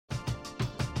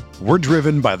We're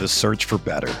driven by the search for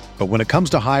better. But when it comes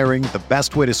to hiring, the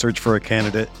best way to search for a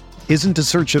candidate isn't to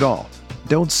search at all.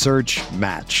 Don't search,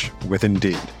 match with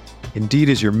Indeed. Indeed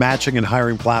is your matching and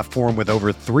hiring platform with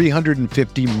over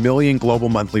 350 million global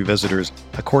monthly visitors,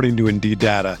 according to Indeed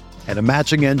data, and a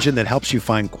matching engine that helps you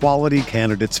find quality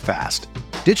candidates fast.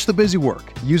 Ditch the busy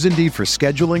work. Use Indeed for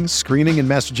scheduling, screening, and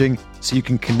messaging so you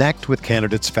can connect with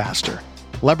candidates faster.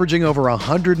 Leveraging over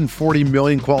 140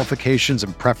 million qualifications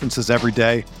and preferences every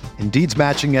day, Indeed's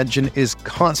matching engine is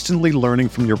constantly learning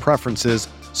from your preferences,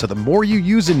 so the more you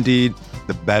use Indeed,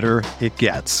 the better it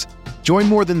gets. Join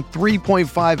more than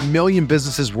 3.5 million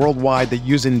businesses worldwide that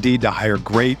use Indeed to hire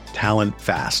great talent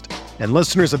fast. And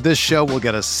listeners of this show will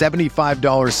get a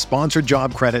 $75 sponsored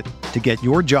job credit to get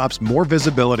your jobs more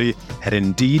visibility at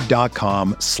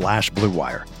Indeed.com/Blue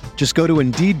Wire. Just go to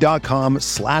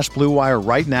Indeed.com/Blue Wire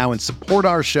right now and support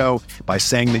our show by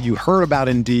saying that you heard about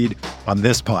Indeed on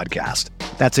this podcast.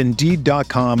 That's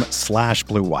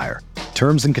Indeed.com/Blue Wire.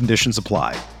 Terms and conditions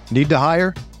apply. Need to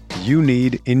hire? You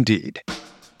need Indeed.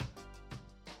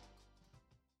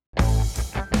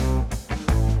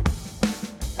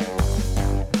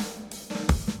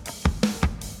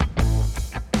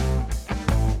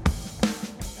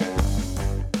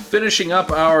 Finishing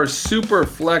up our Super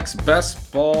Flex Best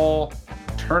Ball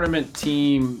Tournament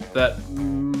team that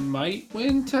might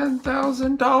win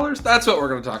 $10,000. That's what we're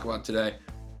going to talk about today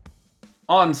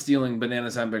on Stealing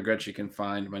Bananas. I'm Ben Gretsch. You can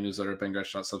find my newsletter at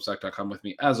bengretsch.substack.com. With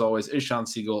me, as always, is Sean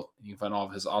Siegel. You can find all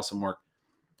of his awesome work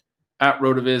at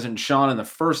Rotoviz. And Sean, in the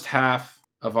first half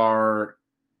of our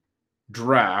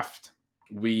draft,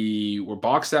 we were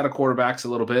boxed out of quarterbacks a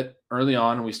little bit early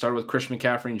on. We started with Christian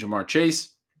McCaffrey and Jamar Chase.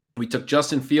 We took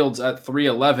Justin Fields at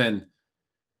 311, and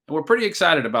we're pretty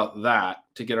excited about that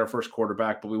to get our first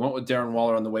quarterback, but we went with Darren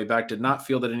Waller on the way back. Did not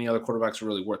feel that any other quarterbacks were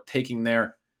really worth taking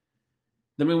there.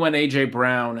 Then we went A.J.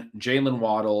 Brown, Jalen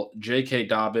Waddle, J.K.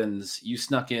 Dobbins. You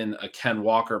snuck in a Ken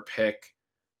Walker pick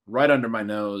right under my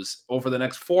nose over the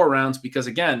next 4 rounds because,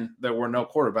 again, there were no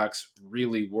quarterbacks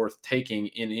really worth taking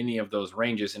in any of those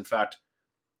ranges. In fact,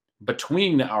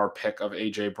 between our pick of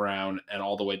A.J. Brown and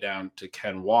all the way down to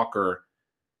Ken Walker,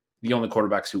 the only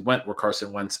quarterbacks who went were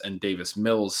Carson Wentz and Davis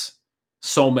Mills.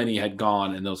 So many had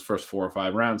gone in those first 4 or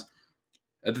 5 rounds.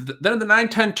 Then in the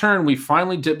 9-10 turn, we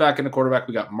finally dipped back into quarterback.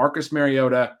 We got Marcus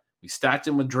Mariota. We stacked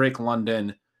him with Drake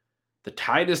London. The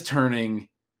tide is turning.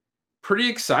 Pretty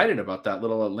excited about that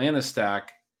little Atlanta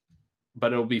stack,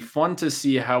 but it'll be fun to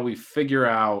see how we figure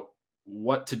out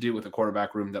what to do with a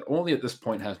quarterback room that only at this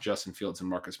point has Justin Fields and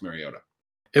Marcus Mariota.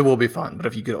 It will be fun, but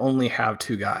if you could only have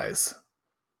 2 guys,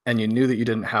 and you knew that you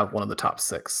didn't have one of the top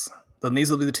 6, then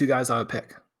these will be the 2 guys I would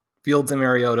pick. Fields and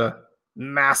Mariota,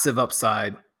 massive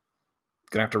upside.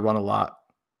 Gonna have to run a lot.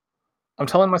 I'm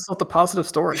telling myself the positive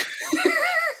story.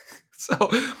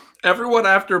 So everyone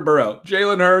after Burrow,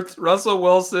 Jalen Hurts, Russell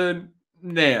Wilson,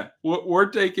 we're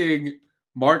taking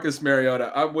Marcus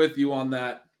Mariota. I'm with you on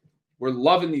that. We're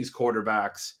loving these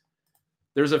quarterbacks.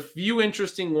 There's a few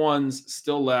interesting ones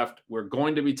still left. We're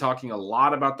going to be talking a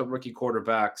lot about the rookie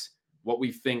quarterbacks, what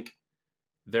we think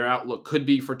their outlook could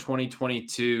be for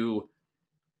 2022,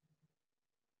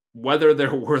 whether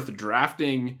they're worth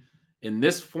drafting in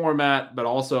this format, but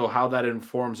also how that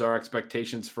informs our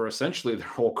expectations for essentially their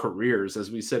whole careers as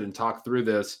we sit and talk through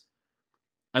this.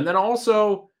 And then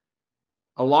also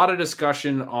a lot of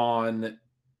discussion on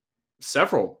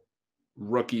several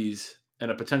rookies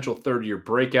and a potential third-year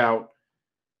breakout.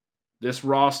 This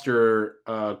roster,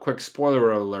 quick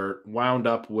spoiler alert, wound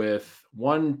up with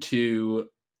 1, 2,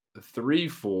 3,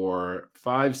 4,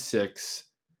 5, 6,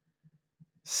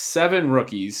 7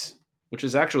 rookies, which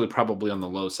is actually probably on the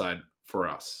low side for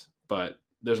us. But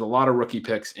there's a lot of rookie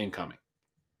picks incoming.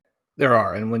 There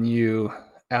are, and when you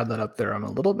add that up there, I'm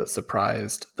a little bit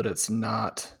surprised that it's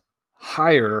not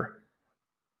higher.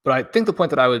 But I think the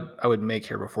point that I would make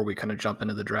here before we kind of jump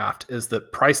into the draft is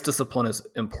that price discipline is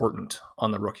important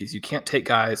on the rookies. You can't take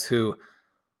guys who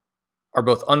are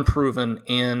both unproven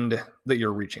and that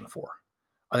you're reaching for.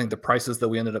 I think the prices that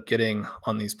we ended up getting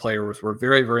on these players were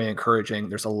very, very encouraging.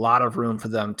 There's a lot of room for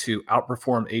them to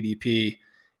outperform ADP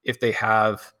if they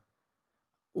have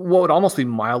what would almost be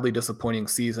mildly disappointing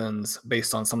seasons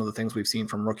based on some of the things we've seen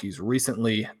from rookies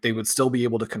recently. They would still be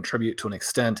able to contribute to an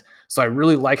extent. So I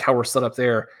really like how we're set up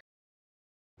there.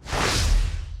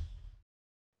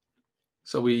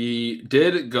 So we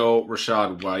did go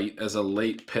Rachaad White as a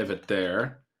late pivot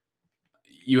there.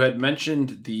 You had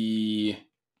mentioned the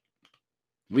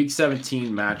Week 17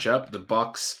 matchup, the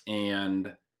Bucks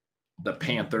and the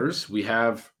Panthers. We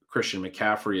have Christian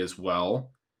McCaffrey as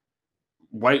well.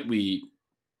 White we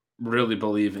really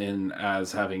believe in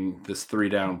as having this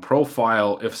 3-down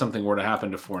profile. If something were to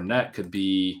happen to Fournette, could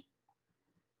be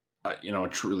a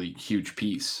truly huge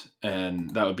piece, and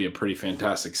that would be a pretty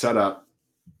fantastic setup.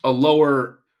 A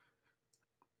lower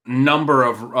number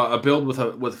of a build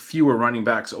with fewer running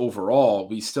backs overall,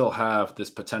 we still have this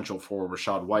potential for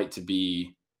Rachaad White to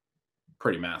be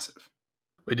pretty massive.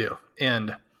 We do,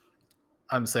 and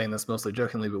I'm saying this mostly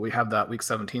jokingly, but we have that Week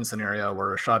 17 scenario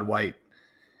where Rachaad White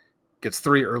gets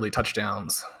 3 early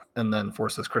touchdowns and then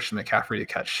forces Christian McCaffrey to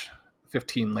catch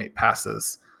 15 late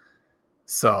passes.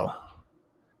 So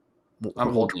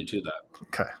I'm holding you to that.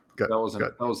 Okay, good. That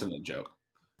wasn't a joke.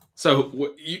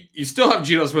 So you still have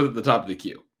Geno Smith at the top of the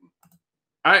queue.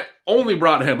 I only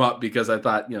brought him up because I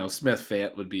thought Smith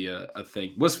Fant would be a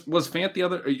thing. Was Fant the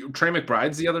other? Trey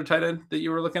McBride's the other tight end that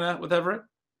you were looking at with Everett?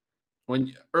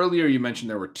 When earlier you mentioned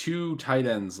there were 2 tight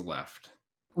ends left.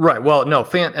 Right. Well, no,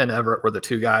 Fant and Everett were the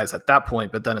 2 guys at that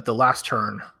point, but then at the last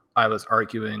turn, I was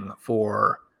arguing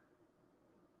for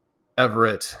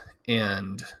Everett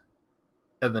and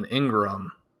Evan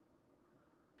Ingram.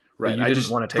 Right. You didn't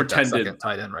want to take that second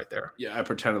tight end right there. Yeah, I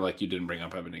pretended like you didn't bring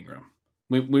up Evan Ingram.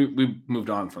 We moved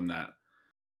on from that.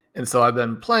 And so I've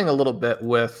been playing a little bit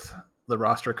with the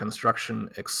roster construction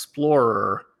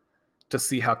explorer to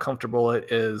see how comfortable it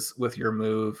is with your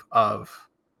move of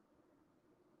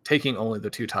taking only the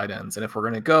 2 tight ends. And if we're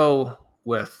going to go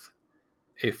with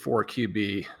a 4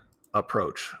 QB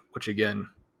approach, which again,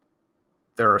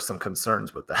 there are some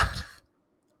concerns with that,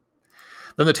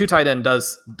 then the 2 tight end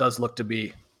does look to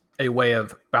be a way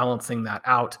of balancing that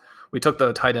out. We took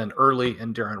the tight end early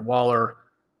in Darren Waller.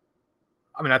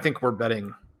 I mean, I think we're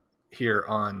betting here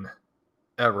on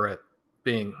Everett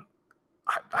being,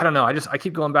 I don't know. I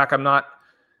keep going back. I'm not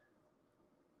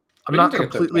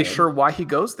completely sure why he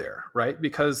goes there, right?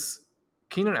 Because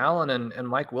Keenan Allen and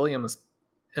Mike Williams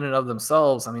in and of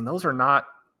themselves, I mean, those are not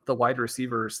the wide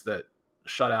receivers that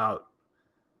shut out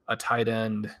a tight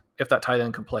end, if that tight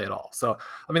end can play at all. So,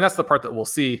 I mean, that's the part that we'll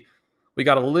see. We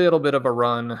got a little bit of a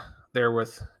run there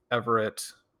with Everett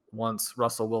once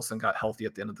Russell Wilson got healthy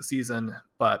at the end of the season.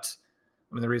 But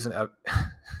I mean, the reason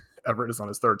Everett is on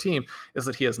his 3rd team is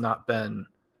that he has not been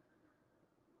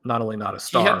not only not a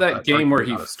star, he had that game where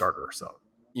he not a starter. So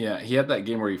yeah, he had that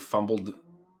game where he fumbled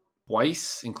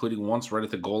twice, including once right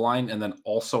at the goal line, and then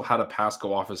also had a pass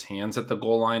go off his hands at the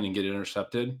goal line and get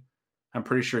intercepted. I'm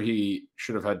pretty sure he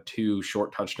should have had 2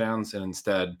 short touchdowns and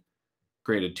instead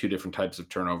created 2 different types of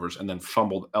turnovers and then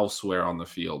fumbled elsewhere on the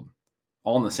field,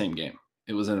 all in the same game.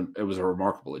 It was a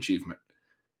remarkable achievement.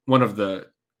 One of the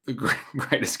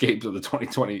greatest games of the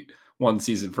 2021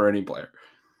 season for any player.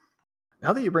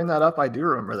 Now that you bring that up, I do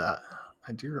remember that.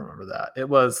 That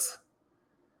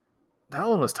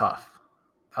one was tough.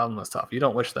 You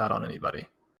don't wish that on anybody.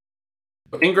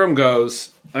 Ingram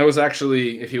goes. I was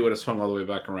actually, if he would have swung all the way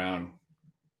back around,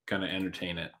 kind of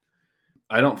entertain it.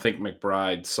 I don't think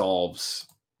McBride solves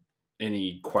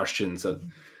any questions.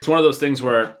 It's one of those things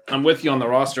where I'm with you on the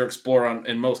roster explorer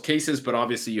in most cases, but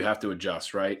obviously you have to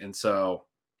adjust, right? And so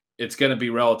it's going to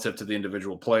be relative to the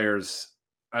individual players.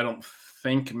 I don't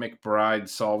think McBride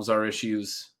solves our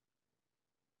issues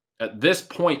at this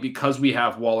point because we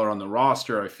have Waller on the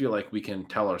roster. I feel like we can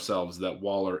tell ourselves that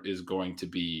Waller is going to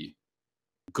be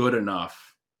good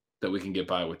enough that we can get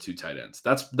by with 2 tight ends.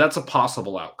 That's a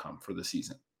possible outcome for the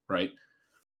season, right?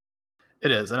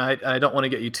 It is, and I don't want to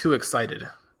get you too excited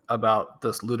about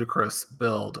this ludicrous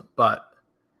build, but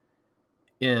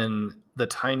in the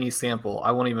tiny sample, I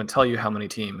won't even tell you how many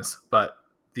teams, but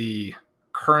the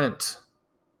current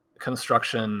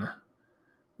construction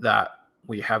that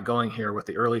we have going here with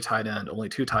the early tight end, only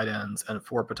 2 tight ends, and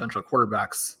 4 potential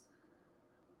quarterbacks,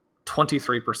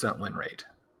 23% win rate.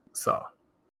 So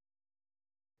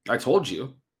I told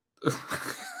you.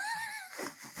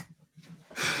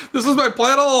 This was my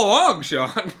plan all along,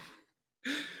 Sean.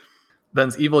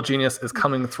 Ben's evil genius is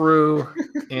coming through,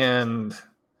 and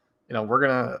we're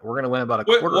gonna win about a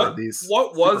quarter of these.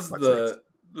 What was the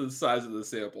size of the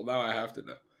sample? Now I have to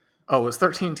know. Oh, it was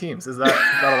 13 teams. Is that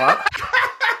a lot?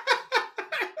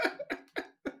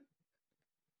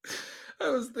 I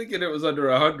was thinking it was under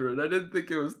 100. I didn't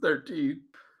think it was 13.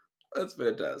 That's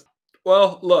fantastic.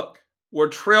 Well, look. We're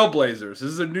trailblazers. This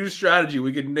is a new strategy.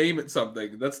 We can name it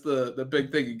something. That's the big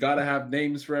thing. You got to have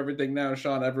names for everything now,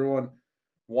 Sean. Everyone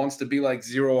wants to be like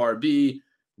Zero RB.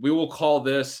 We will call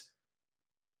this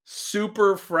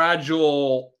super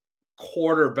fragile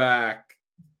quarterback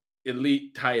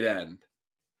elite tight end.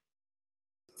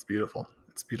 It's beautiful.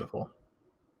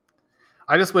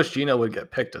 I just wish Geno would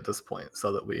get picked at this point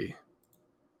so that we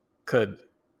could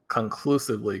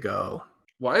conclusively go.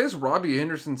 Why is Robbie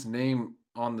Anderson's name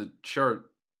on the chart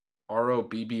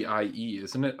R-O-B-B-I-E,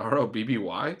 isn't it?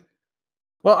 R-O-B-B-Y?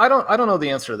 Well, I don't know the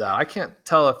answer to that. I can't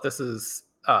tell if this is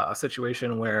a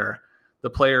situation where the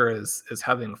player is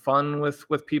having fun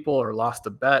with people or lost a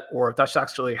bet, or if that's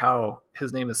actually how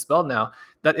his name is spelled now.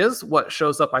 That is what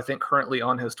shows up, I think, currently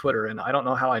on his Twitter, and I don't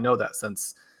know how I know that,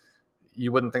 since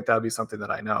you wouldn't think that would be something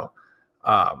that I know.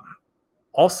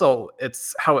 Also,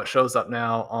 it's how it shows up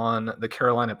now on the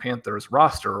Carolina Panthers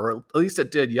roster, or at least it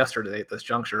did yesterday at this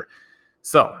juncture.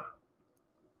 So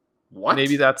What?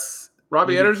 maybe that's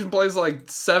Robbie Anderson plays like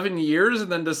 7 years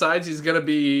and then decides he's going to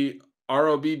be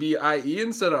R-O-B-B-I-E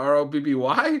instead of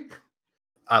R-O-B-B-Y?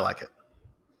 I like it.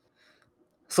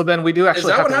 So then we do actually Is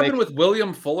that have what to happened with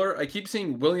William Fuller? I keep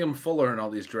seeing William Fuller in all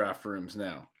these draft rooms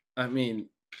now. I mean,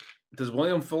 does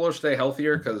William Fuller stay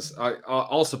healthier? Because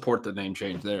I'll support the name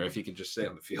change there if he could just stay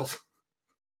on the field.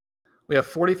 We have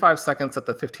 45 seconds at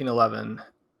the 15:11.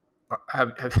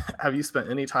 Have you spent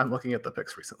any time looking at the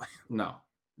picks recently? No,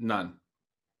 none.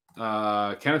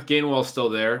 Kenneth Gainwell's still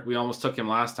there. We almost took him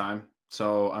last time,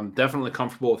 so I'm definitely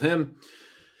comfortable with him.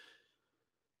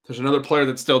 There's another player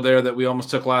that's still there that we almost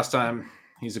took last time.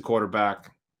 He's a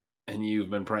quarterback, and you've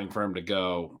been praying for him to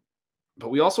go. But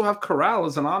we also have Corral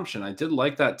as an option. I did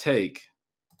like that take.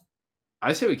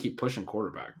 I say we keep pushing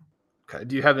quarterback. Okay.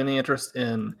 Do you have any interest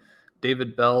in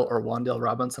David Bell or Wan'Dale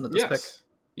Robinson at this pick?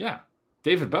 Yeah.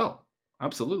 David Bell.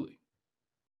 Absolutely.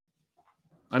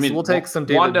 I mean, so we'll take some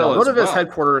David Wan'Dale Bell. One of his well.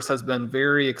 headquarters has been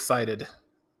very excited,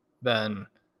 Ben,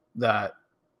 that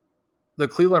the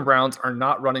Cleveland Browns are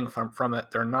not running from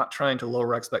it. They're not trying to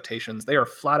lower expectations. They are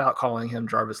flat out calling him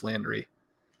Jarvis Landry.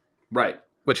 Right.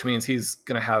 Which means he's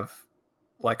going to have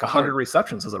like 100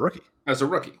 receptions as a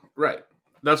rookie. Right.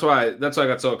 That's why I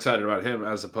got so excited about him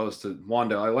as opposed to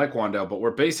Wan'Dale. I like Wan'Dale, but we're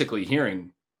basically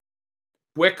hearing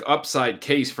quick upside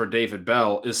case for David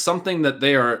Bell is something that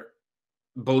they are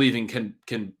believing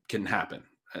can happen.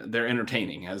 They're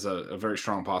entertaining as a very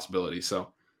strong possibility.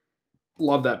 So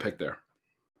love that pick there.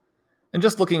 And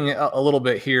just looking a little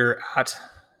bit here at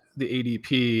the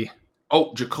ADP.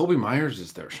 Oh, Jacoby Myers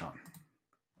is there, Sean.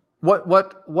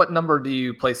 What number do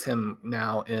you place him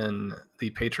now in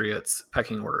the Patriots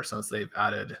pecking order since they've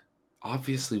added?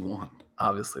 Obviously one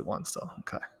still.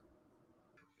 Okay.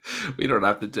 We don't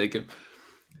have to take him.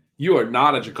 You are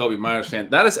not a Jacoby Myers fan.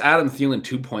 That is Adam Thielen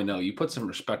 2.0. You put some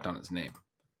respect on his name.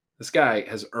 This guy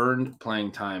has earned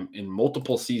playing time in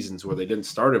multiple seasons where they didn't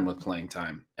start him with playing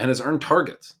time and has earned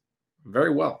targets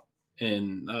very well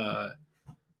in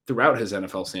throughout his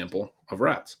NFL sample of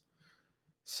reps.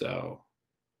 So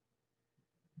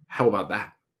how about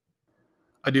that?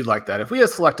 I do like that. If we had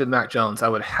selected Mac Jones, I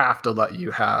would have to let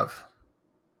you have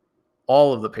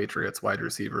all of the Patriots wide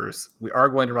receivers. We are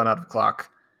going to run out of clock.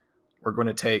 We're going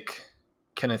to take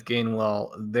Kenneth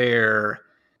Gainwell there.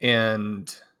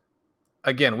 And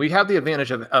again, we have the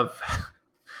advantage of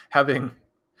having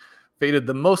faded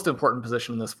the most important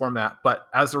position in this format. But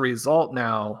as a result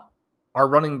now, our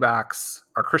running backs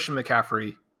are Christian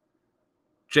McCaffrey,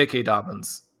 J.K.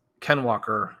 Dobbins, Ken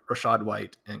Walker, Rachaad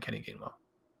White, and Kenny Gainwell.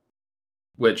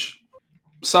 Which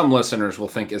some listeners will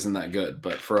think isn't that good,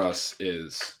 but for us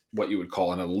is what you would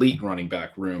call an elite running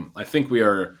back room. I think we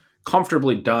are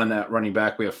comfortably done at running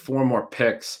back. We have 4 more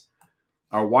picks.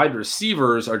 Our wide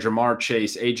receivers are Jamar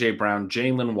Chase, A.J. Brown,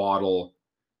 Jalen Waddle,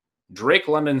 Drake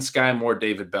London, Sky Moore,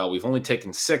 David Bell. We've only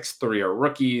taken 6. 3 are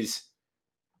rookies.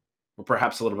 We're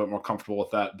perhaps a little bit more comfortable with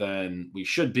that than we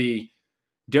should be.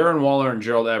 Darren Waller and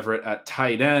Gerald Everett at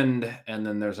tight end. And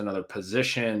then there's another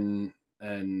position,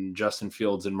 and Justin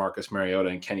Fields and Marcus Mariota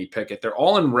and Kenny Pickett. They're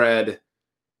all in red,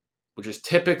 which is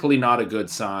typically not a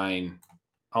good sign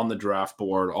on the draft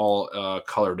board, all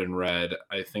colored in red.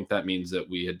 I think that means that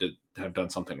we have done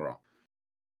something wrong.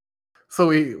 So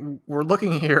we're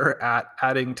looking here at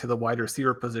adding to the wide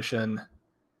receiver position.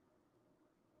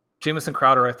 Jamison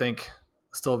Crowder, I think,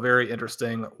 still very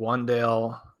interesting.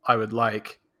 Wan'Dale, I would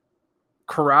like.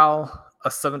 Corral, a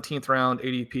 17th round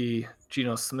ADP.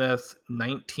 Geno Smith,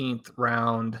 19th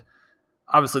round.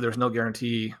 Obviously, there's no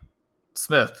guarantee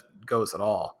Smith goes at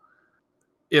all.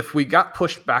 If we got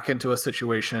pushed back into a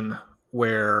situation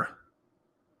where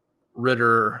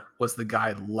Ritter was the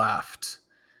guy left,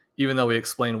 even though we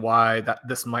explained why that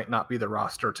this might not be the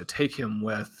roster to take him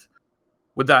with,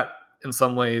 would that in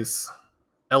some ways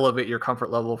elevate your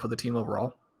comfort level for the team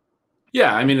overall?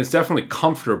 Yeah, I mean, it's definitely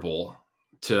comfortable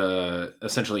to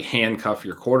essentially handcuff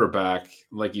your quarterback.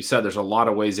 Like you said, there's a lot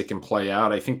of ways it can play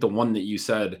out. I think the one that you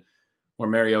said where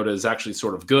Mariota is actually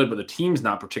sort of good, but the team's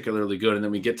not particularly good, and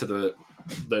then we get to the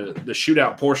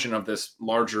shootout portion of this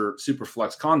larger super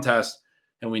flex contest,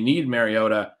 and we need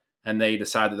Mariota, and they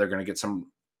decide that they're going to get some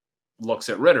looks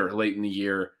at Ritter late in the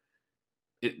year.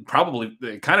 it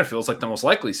kind of feels like the most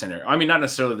likely scenario. I mean, not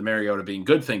necessarily the Mariota being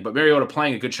good thing, but Mariota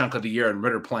playing a good chunk of the year and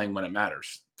Ritter playing when it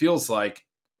matters feels like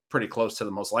pretty close to the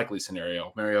most likely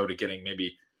scenario. Mariota getting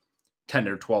maybe 10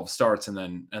 or 12 starts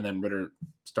and then Ritter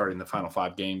starting the final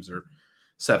 5 games or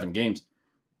 7 games.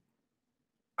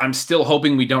 I'm still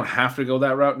hoping we don't have to go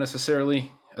that route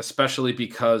necessarily, especially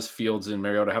because Fields and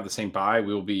Mariota have the same bye.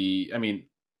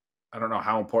 I don't know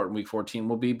how important week 14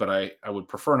 will be, but I would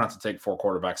prefer not to take 4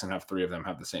 quarterbacks and have 3 of them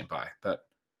have the same bye. That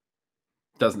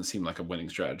doesn't seem like a winning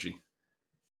strategy.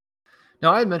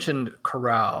 Now, I had mentioned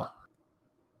Corral.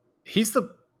 He's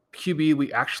the QB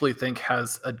we actually think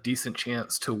has a decent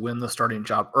chance to win the starting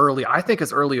job early. I think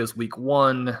as early as week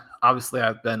 1. Obviously,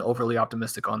 I've been overly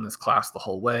optimistic on this class the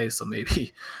whole way, so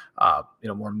maybe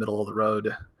more middle of the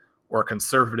road or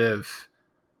conservative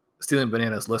Stealing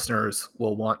Bananas listeners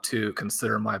will want to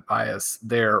consider my bias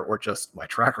there or just my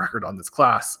track record on this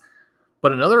class.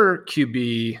 But another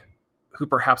QB who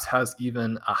perhaps has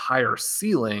even a higher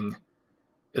ceiling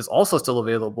is also still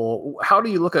available. How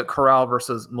do you look at Corral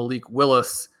versus Malik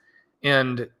Willis?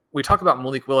 And we talk about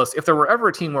Malik Willis. If there were ever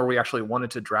a team where we actually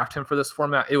wanted to draft him for this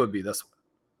format, it would be this one.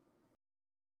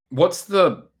 What's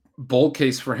the bull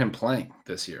case for him playing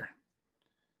this year?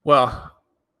 Well,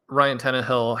 Ryan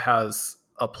Tannehill has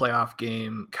a playoff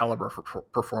game caliber for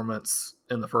performance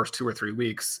in the first 2 or 3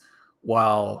 weeks,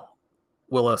 while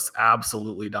Willis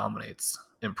absolutely dominates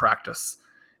in practice.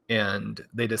 And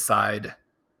they decide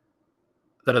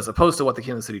that as opposed to what the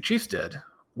Kansas City Chiefs did,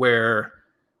 where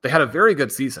they had a very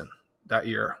good season that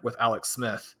year with Alex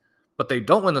Smith, but they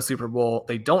don't win the Super Bowl.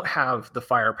 They don't have the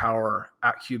firepower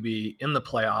at QB in the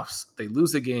playoffs. They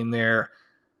lose a game there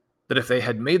that if they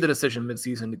had made the decision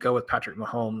midseason to go with Patrick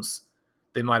Mahomes,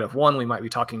 they might have won. We might be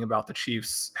talking about the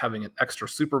Chiefs having an extra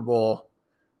Super Bowl.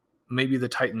 Maybe the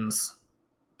Titans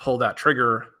pull that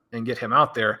trigger and get him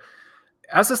out there.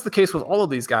 As is the case with all of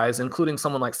these guys, including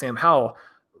someone like Sam Howell,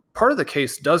 part of the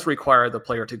case does require the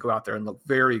player to go out there and look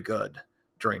very good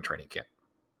during training camp.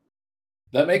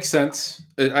 That makes sense.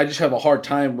 I just have a hard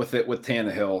time with it with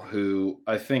Tannehill, who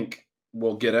I think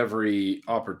will get every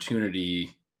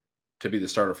opportunity to be the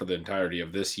starter for the entirety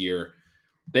of this year.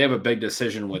 They have a big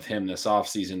decision with him this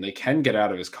offseason. They can get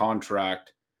out of his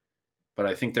contract, but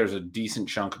I think there's a decent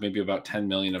chunk, maybe about $10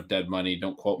 million of dead money.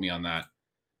 Don't quote me on that.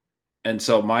 And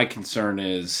so my concern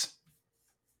is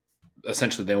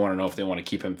essentially they want to know if they want to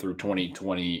keep him through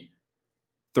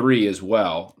 2023 as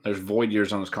well. There's void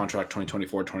years on his contract,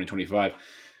 2024, 2025.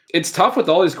 It's tough with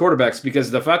all these quarterbacks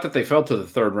because the fact that they fell to the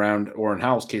 3rd round, or in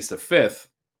Howell's case, the 5th,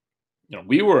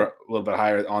 we were a little bit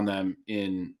higher on them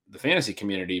in the fantasy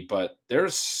community, but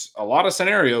there's a lot of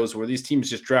scenarios where these teams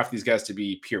just draft these guys to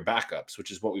be pure backups, which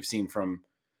is what we've seen from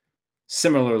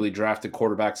similarly drafted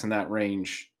quarterbacks in that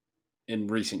range in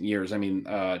recent years. I mean,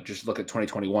 just look at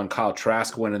 2021. Kyle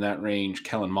Trask went in that range.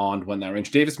 Kellen Mond went in that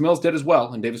range. Davis Mills did as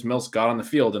well, and Davis Mills got on the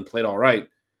field and played all right.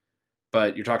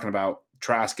 But you're talking about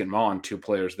Trask and Mond, 2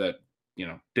 players that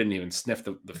didn't even sniff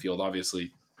the field,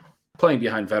 obviously. Playing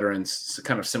behind veterans,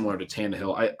 kind of similar to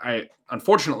Tannehill. I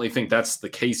unfortunately think that's the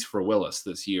case for Willis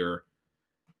this year.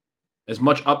 As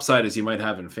much upside as you might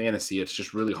have in fantasy, it's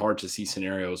just really hard to see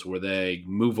scenarios where they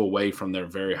move away from their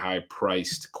very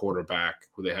high-priced quarterback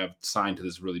who they have signed to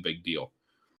this really big deal.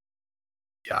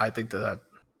 Yeah, I think that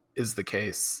is the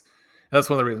case. That's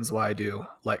one of the reasons why I do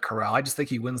like Corral. I just think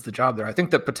he wins the job there. I think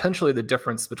that potentially the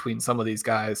difference between some of these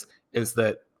guys is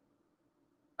that,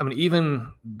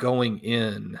 even going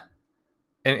in,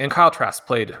 and Kyle Trask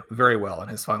played very well in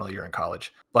his final year in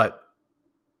college, but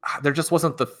there just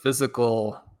wasn't the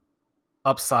physical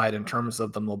upside in terms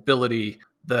of the mobility,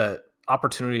 the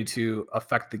opportunity to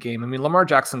affect the game. Lamar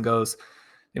Jackson goes,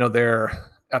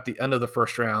 there at the end of the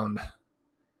 1st round.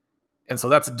 And so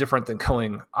that's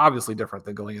obviously different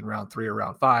than going in round 3 or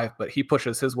round 5, but he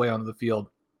pushes his way onto the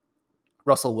field.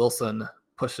 Russell Wilson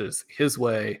pushes his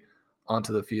way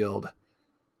onto the field.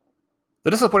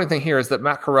 The disappointing thing here is that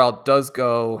Matt Corral does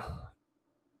go,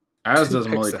 as does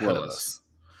Malik Willis.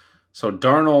 So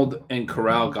Darnold and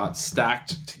Corral got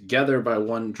stacked together by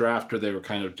one drafter. They were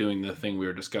kind of doing the thing we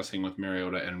were discussing with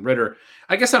Mariota and Ritter.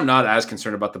 I guess I'm not as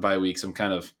concerned about the bye weeks. I'm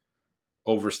kind of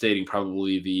overstating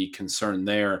probably the concern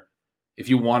there. If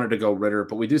you wanted to go Ritter,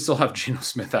 but we do still have Geno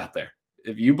Smith out there.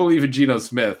 If you believe in Geno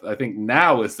Smith, I think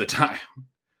now is the time.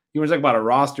 You want to talk about a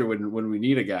roster when we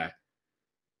need a guy.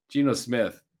 Geno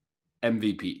Smith,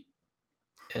 MVP.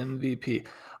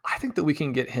 I think that we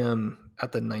can get him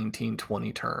at the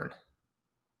 19-20 turn.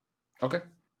 Okay.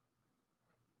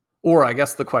 Or I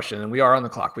guess the question, and we are on the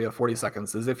clock, we have 40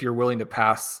 seconds, is if you're willing to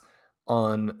pass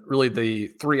on really the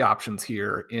 3 options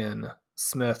here in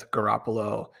Smith,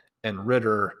 Garoppolo, and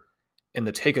Ritter, and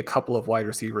to take a couple of wide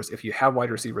receivers if you have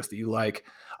wide receivers that you like.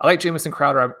 I like Jamison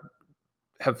Crowder. I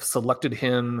have selected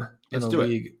him in the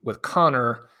league with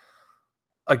Connor,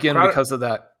 again, because of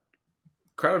that.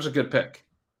 Crowder's a good pick.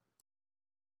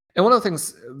 And one of the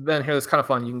things, Ben, here that's kind of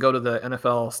fun, you can go to the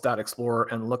NFL Stat Explorer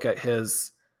and look at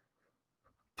his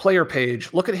player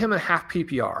page, look at him in half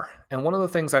PPR. And one of the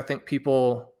things I think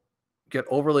people get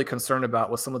overly concerned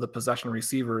about with some of the possession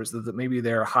receivers is that maybe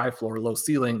they're high floor, low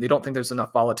ceiling. They don't think there's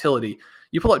enough volatility.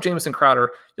 You pull up Jamison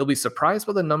Crowder, you'll be surprised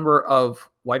by the number of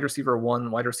wide receiver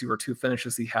 1, wide receiver 2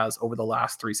 finishes he has over the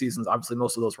last 3 seasons. Obviously,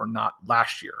 most of those were not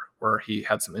last year, where he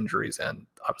had some injuries and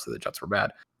obviously the Jets were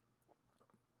bad.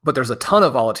 But there's a ton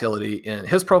of volatility in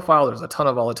his profile. There's a ton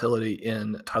of volatility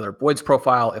in Tyler Boyd's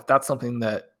profile. If that's something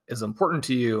that is important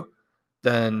to you,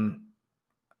 then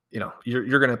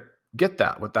you're going to get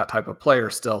that with that type of player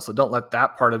still. So don't let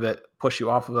that part of it push you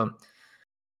off of them.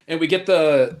 And we get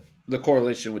the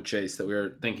correlation with Chase that we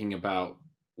were thinking about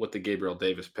with the Gabriel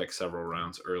Davis pick several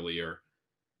rounds earlier,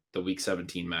 the Week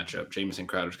 17 matchup. Jamison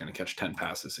Crowder's going to catch 10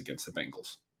 passes against the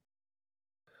Bengals.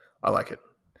 I like it.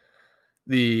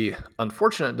 The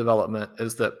unfortunate development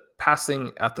is that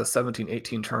passing at the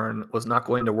 17-18 turn was not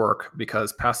going to work,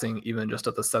 because passing even just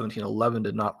at the 17-11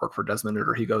 did not work for Desmond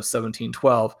Ridder. He goes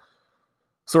 17-12.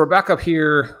 So we're back up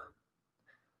here.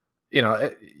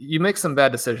 You make some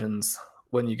bad decisions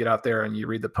when you get out there and you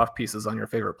read the puff pieces on your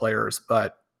favorite players,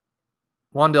 but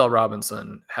Wan'Dale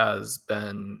Robinson has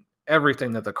been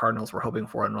everything that the Cardinals were hoping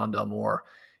for in Rondale Moore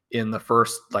in the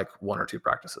first 1 or 2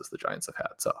 practices the Giants have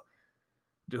had. So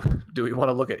do we want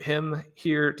to look at him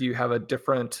here? Do you have a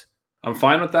different? I'm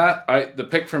fine with that. The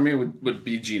pick for me would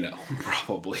be Geno,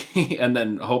 probably, and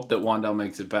then hope that Wan'Dale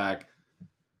makes it back.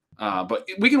 But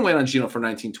we can wait on Geno for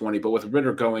 19-20. But with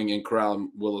Ridder going and Corral and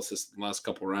Willis this last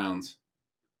couple rounds,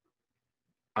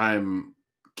 I'm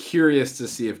curious to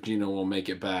see if Geno will make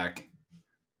it back.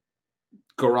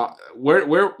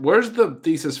 Where's the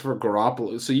thesis for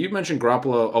Garoppolo? So you mentioned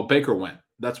Garoppolo. Oh, Baker went.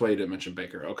 That's why you didn't mention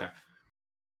Baker. Okay.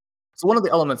 So one of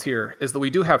the elements here is that we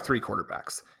do have 3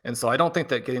 quarterbacks. And so I don't think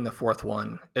that getting the 4th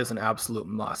one is an absolute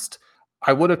must.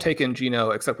 I would have taken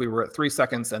Geno, except we were at 3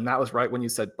 seconds, and that was right when you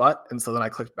said but. And so then I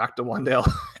clicked back to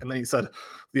Wan'Dale, and then you said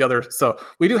the other. So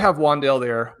we do have Wan'Dale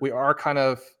there. We are kind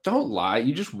of. Don't lie.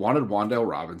 You just wanted Wan'Dale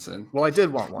Robinson. Well, I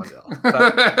did want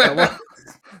Wan'Dale.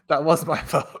 That was my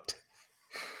vote.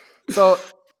 So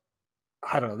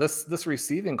I don't know. This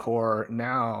receiving core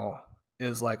now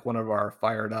is like one of our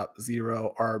fired up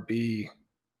 0 RB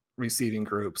receiving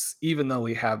groups, even though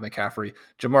we have McCaffrey,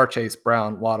 Jamar Chase,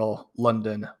 Brown, Waddle,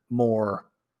 London,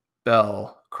 Moore,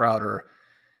 Bell, Crowder,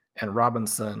 and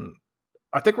Robinson.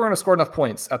 I think we're going to score enough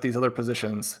points at these other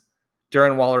positions.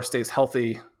 Darren Waller stays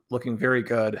healthy, looking very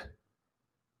good.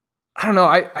 I don't know.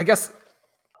 I guess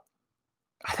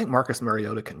I think Marcus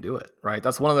Mariota can do it, right?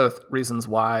 That's one of the reasons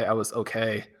why I was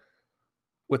okay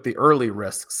with the early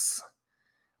risks.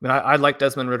 I mean, I like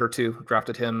Desmond Ridder too.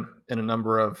 Drafted him in a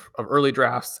number of early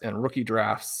drafts and rookie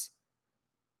drafts.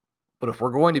 But if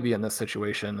we're going to be in this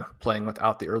situation playing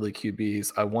without the early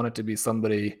QBs, I want it to be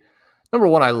somebody, number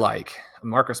one, I like.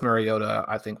 Marcus Mariota,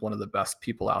 I think one of the best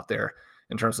people out there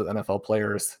in terms of NFL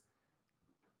players.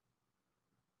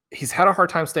 He's had a hard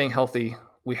time staying healthy.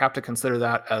 We have to consider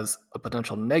that as a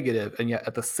potential negative. And yet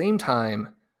at the same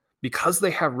time, because they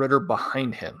have Ridder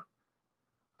behind him,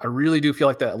 I really do feel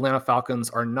like the Atlanta Falcons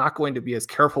are not going to be as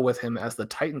careful with him as the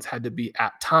Titans had to be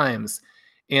at times.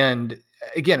 And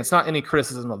again, it's not any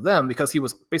criticism of them because he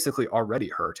was basically already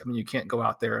hurt. I mean, you can't go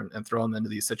out there and throw him into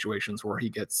these situations where he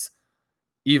gets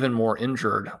even more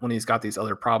injured when he's got these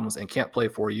other problems and can't play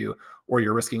for you, or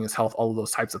you're risking his health, all of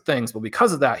those types of things. But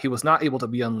because of that, he was not able to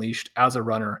be unleashed as a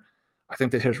runner. I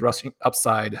think that his rushing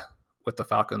upside with the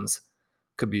Falcons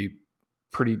could be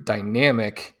pretty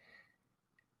dynamic.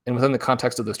 And within the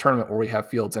context of this tournament where we have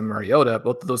Fields and Mariota,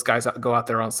 both of those guys go out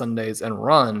there on Sundays and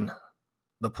run,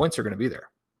 the points are going to be there.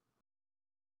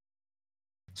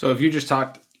 So if you just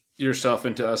talked yourself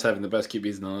into us having the best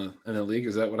QBs in the league,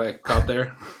 is that what I caught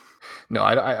there? No,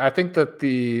 I think that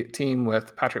the team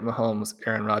with Patrick Mahomes,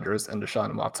 Aaron Rodgers, and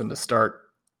Deshaun Watson to start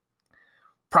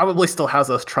probably still has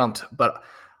us trumped, but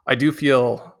I do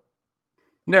feel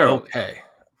okay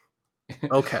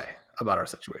about our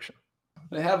situation.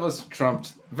 They have us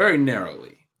trumped very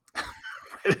narrowly.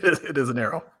 It is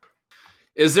narrow.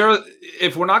 Is there,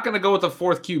 if we're not going to go with the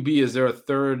 4th QB, is there a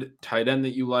 3rd tight end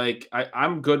that you like?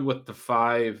 I'm good with the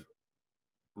 5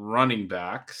 running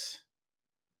backs.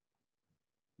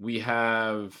 We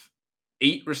have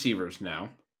 8 receivers now.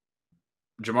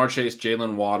 Jamar Chase,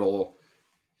 Jalen Waddle,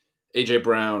 A.J.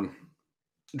 Brown,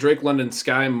 Drake London,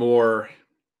 Sky Moore,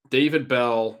 David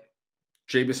Bell,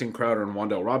 Jamison Crowder and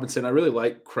Wan'Dale Robinson. I really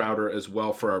like Crowder as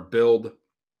well for our build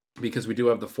because we do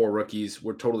have the 4 rookies.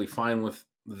 We're totally fine with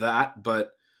that,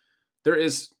 but there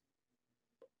is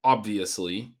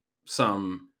obviously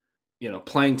some,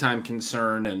 playing time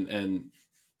concern, and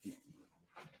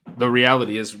the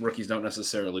reality is rookies don't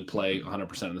necessarily play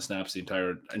 100% of the snaps the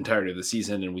entirety of the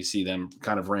season, and we see them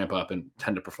kind of ramp up and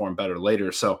tend to perform better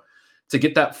later. So to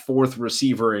get that 4th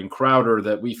receiver in Crowder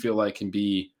that we feel like can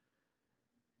be,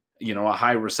 a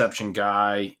high reception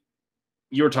guy,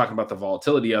 you were talking about the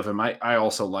volatility of him. I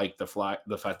also like the fact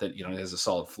that, he has a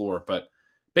solid floor, but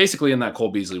basically in that Cole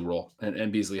Beasley role,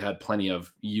 and Beasley had plenty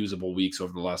of usable weeks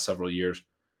over the last several years,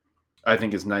 I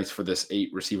think is nice for this 8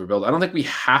 receiver build. I don't think we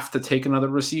have to take another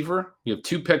receiver. We have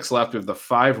 2 picks left. We have the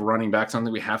 5 running backs. I don't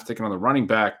think we have to take another running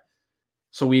back.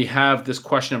 So we have this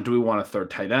question of, do we want a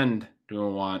 3rd tight end? Do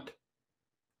we want,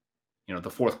 the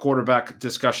 4th quarterback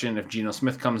discussion? If Geno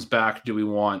Smith comes back, do we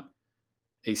want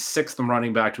a 6th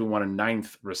running back? Do we want a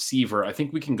 9th receiver? I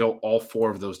think we can go all 4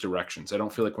 of those directions. I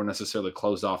don't feel like we're necessarily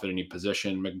closed off at any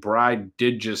position. McBride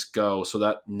did just go, so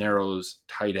that narrows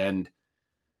tight end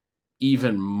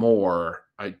even more.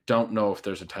 I don't know if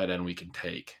there's a tight end we can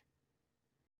take.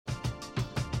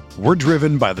 We're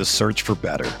driven by the search for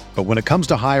better. But when it comes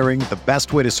to hiring, the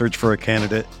best way to search for a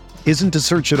candidate isn't to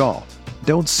search at all.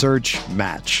 Don't search,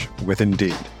 match with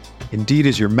Indeed. Indeed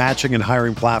is your matching and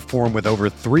hiring platform with over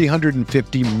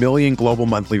 350 million global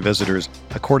monthly visitors,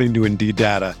 according to Indeed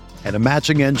data, and a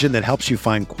matching engine that helps you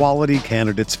find quality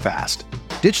candidates fast.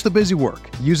 Ditch the busy work.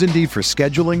 Use Indeed for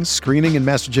scheduling, screening, and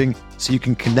messaging so you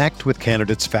can connect with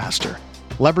candidates faster.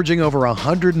 Leveraging over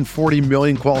 140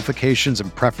 million qualifications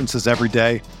and preferences every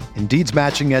day, Indeed's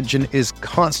matching engine is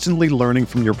constantly learning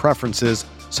from your preferences,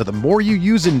 so the more you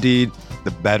use Indeed,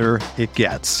 the better it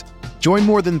gets. Join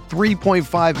more than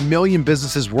 3.5 million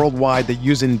businesses worldwide that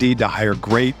use Indeed to hire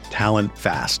great talent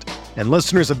fast. And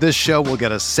listeners of this show will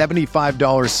get a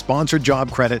 $75 sponsored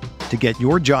job credit to get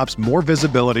your jobs more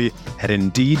visibility at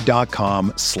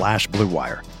Indeed.com/Blue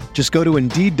Wire. Just go to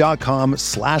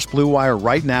Indeed.com/Blue Wire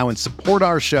right now and support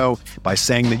our show by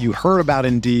saying that you heard about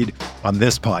Indeed on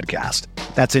this podcast.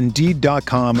 That's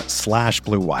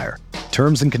Indeed.com/Blue Wire.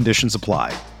 Terms and conditions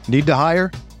apply. Need to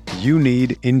hire? You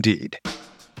need Indeed.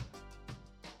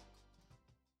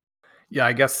 Yeah,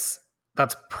 I guess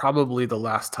that's probably the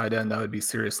last tight end I would be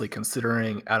seriously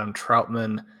considering. Adam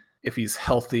Troutman, if he's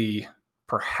healthy,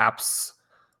 perhaps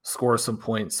score some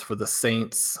points for the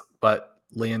Saints, but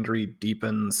Landry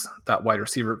deepens that wide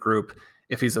receiver group.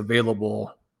 If he's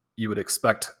available, you would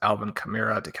expect Alvin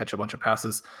Kamara to catch a bunch of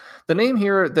passes. The name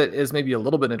here that is maybe a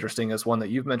little bit interesting is one that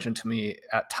you've mentioned to me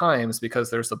at times, because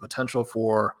there's the potential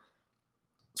for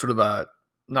sort of a,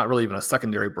 not really even a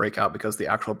secondary breakout, because the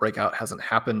actual breakout hasn't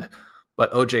happened.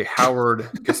 But OJ Howard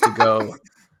gets to go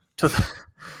to the,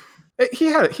 he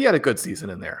had a good season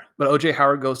in there, but OJ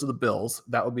Howard goes to the Bills.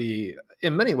 That would be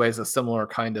in many ways a similar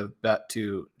kind of bet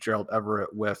to Gerald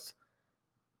Everett with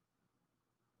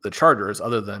the Chargers,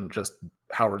 other than just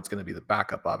Howard's going to be the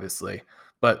backup, obviously.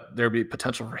 But there'd be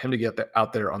potential for him to get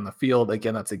out there on the field.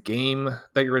 Again, that's a game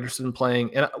that you're interested in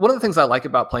playing. And one of the things I like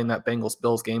about playing that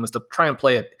Bengals-Bills game is to try and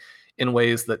play it in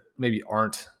ways that maybe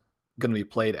aren't going to be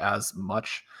played as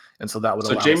much. And so that would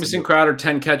allow. So Jamison Crowder,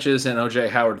 10 catches, and OJ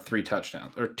Howard, 3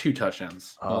 touchdowns, or 2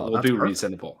 touchdowns. We'll be perfect.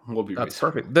 reasonable. That's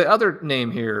perfect. The other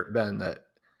name here, Ben, that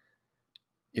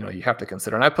you have to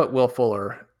consider, and I put Will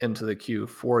Fuller into the queue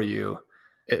for you.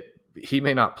 He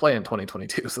may not play in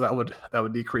 2022, so that would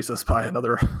decrease us by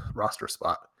another roster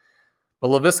spot. But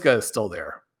LaVisca is still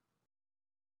there.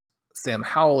 Sam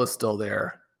Howell is still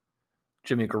there.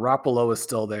 Jimmy Garoppolo is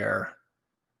still there.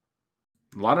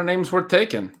 A lot of names worth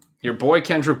taking. Your boy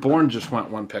Kendrick Bourne just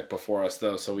went 1 pick before us,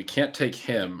 though, so we can't take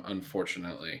him,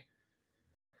 unfortunately.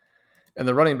 And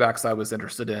the running backs I was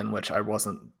interested in, which I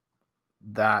wasn't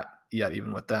that yet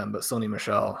even with them, but Sony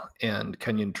Michel and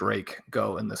Kenyon Drake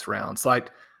go in this round. So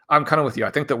I'm kind of with you.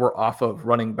 I think that we're off of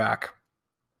running back.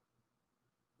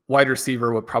 Wide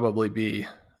receiver would probably be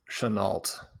Chenault.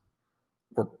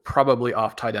 We're probably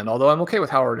off tight end, although I'm okay with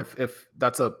Howard if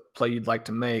that's a play you'd like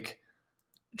to make.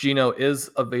 Geno is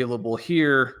available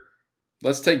here.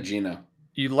 Let's take Geno.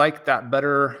 You like that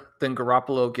better than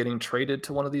Garoppolo getting traded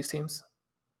to one of these teams?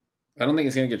 I don't think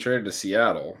he's going to get traded to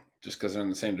Seattle just because they're in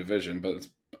the same division, but it's,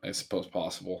 I suppose,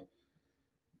 possible.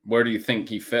 Where do you think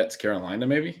he fits? Carolina,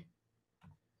 maybe?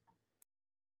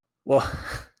 Well,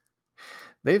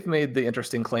 they've made the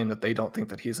interesting claim that they don't think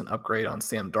that he's an upgrade on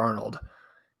Sam Darnold.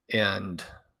 And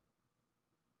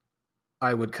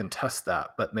I would contest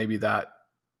that, but maybe that,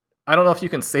 I don't know if you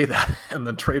can say that and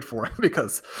then trade for him,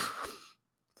 because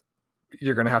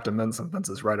you're going to have to mend some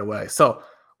fences right away. So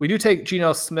We do take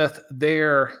Geno Smith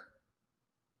there.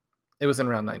 It was in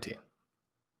round 19.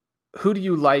 Who do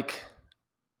you like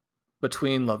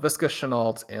between Laviska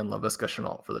Shenault and Laviska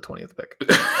Shenault for the 20th pick?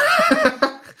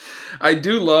 I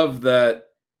do love that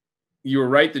you were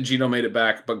right that Geno made it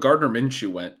back, but Gardner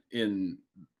Minshew went in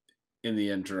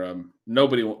the interim.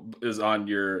 Nobody is on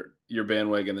your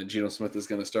bandwagon that Geno Smith is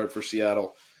going to start for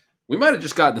Seattle. We might have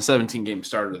just gotten a 17-game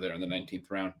starter there in the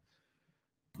 19th round.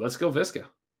 Let's go Viska.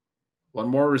 One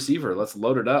more receiver. Let's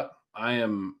load it up. I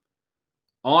am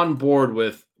on board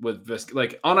with Viska.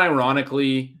 Like,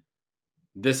 unironically,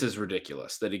 this is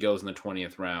ridiculous that he goes in the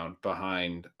 20th round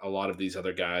behind a lot of these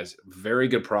other guys. Very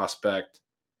good prospect.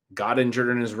 Got injured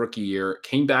in his rookie year.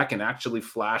 Came back and actually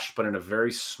flashed, but in a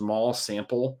very small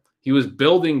sample. He was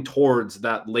building towards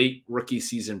that late rookie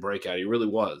season breakout. He really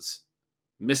was.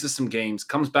 Misses some games.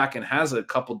 Comes back and has a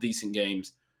couple decent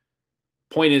games.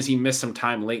 Point is, he missed some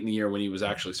time late in the year when he was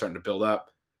actually starting to build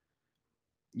up.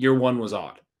 Year one was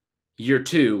odd. Year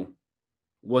two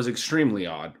was extremely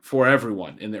odd for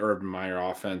everyone in the Urban Meyer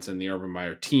offense and the Urban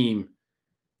Meyer team.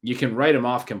 You can write him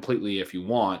off completely if you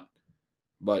want.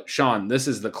 But, Sean, this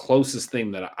is the closest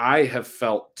thing that I have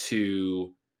felt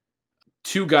to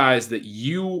two guys that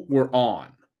you were on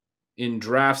in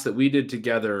drafts that we did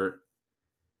together,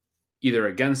 either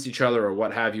against each other or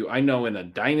what have you. I know in a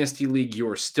dynasty league, you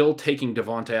are still taking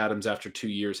Davante Adams after 2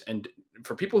 years. And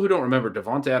for people who don't remember,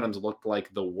 Davante Adams looked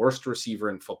like the worst receiver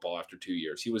in football after 2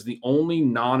 years. He was the only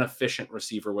non-efficient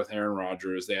receiver with Aaron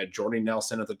Rodgers. They had Jordy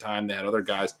Nelson at the time. They had other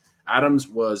guys. Adams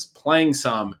was playing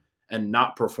some and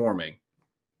not performing.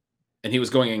 And he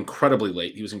was going incredibly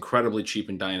late. He was incredibly cheap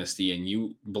in dynasty. And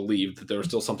you believed that there was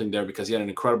still something there because he had an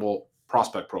incredible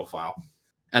prospect profile.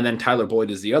 And then Tyler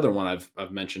Boyd is the other one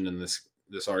I've mentioned in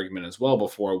this argument as well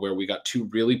before, where we got two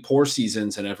really poor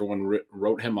seasons and everyone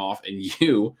wrote him off. And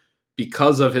you,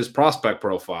 because of his prospect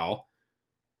profile,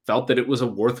 felt that it was a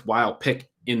worthwhile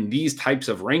pick in these types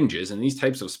of ranges and these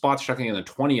types of spots, checking in the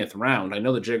 20th round. I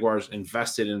know the Jaguars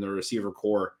invested in the receiver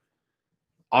core,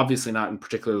 obviously not in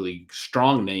particularly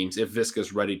strong names if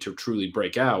Viska's ready to truly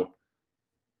break out.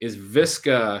 Is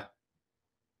Viska,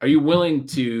 are you willing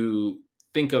to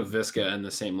think of Viska in the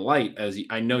same light as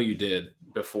I know you did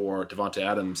before Davante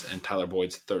Adams and Tyler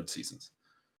Boyd's third seasons?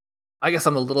 I guess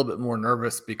I'm a little bit more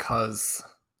nervous because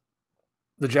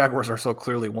the Jaguars are so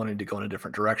clearly wanting to go in a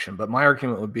different direction. But my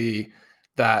argument would be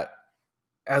that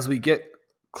as we get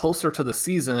closer to the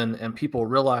season and people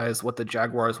realize what the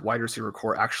Jaguars wide receiver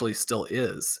core actually still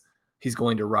is, he's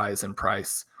going to rise in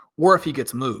price. Or if he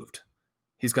gets moved,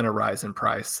 he's going to rise in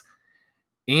price.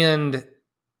 And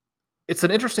it's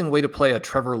an interesting way to play a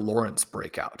Trevor Lawrence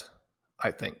breakout,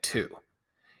 I think, too.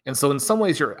 And so in some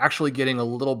ways, you're actually getting a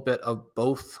little bit of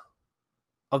both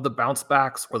of the bounce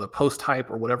backs or the post hype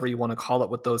or whatever you want to call it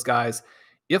with those guys.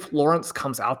 If Lawrence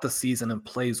comes out the season and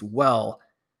plays well,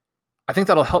 I think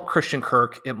that'll help Christian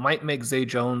Kirk. It might make Zay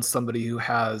Jones somebody who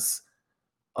has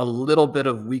a little bit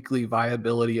of weekly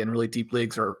viability in really deep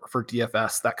leagues or for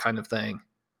DFS, that kind of thing.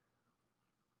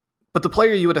 But the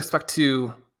player you would expect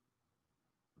to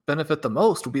benefit the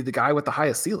most would be the guy with the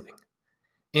highest ceiling.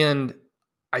 And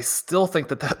I still think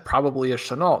that probably is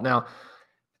Shenault. Now,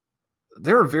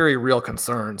 there are very real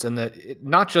concerns in that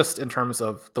not just in terms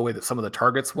of the way that some of the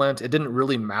targets went. It didn't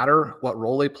really matter what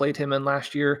role they played him in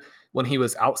last year. When he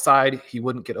was outside, he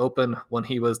wouldn't get open. When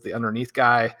he was the underneath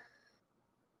guy,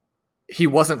 he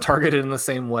wasn't targeted in the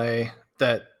same way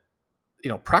that,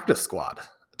 practice squad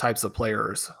types of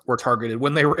players were targeted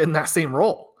when they were in that same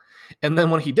role. And then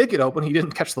when he did get open, he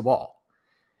didn't catch the ball.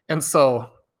 And so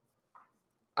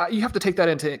you have to take that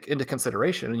into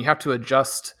consideration, and you have to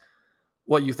adjust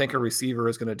what you think a receiver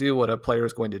is going to do, what a player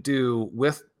is going to do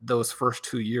with those first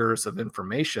 2 years of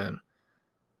information.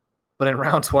 But in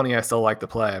round 20, I still like the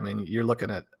play. I mean, you're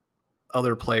looking at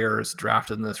other players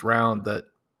drafted in this round that,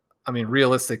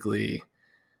 realistically,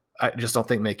 I just don't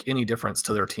think make any difference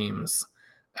to their teams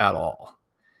at all.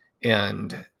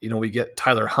 And, we get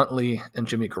Tyler Huntley and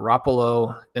Jimmy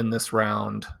Garoppolo in this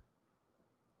round.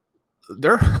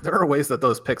 There are ways that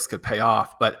those picks could pay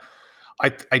off, but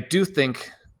I do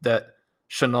think that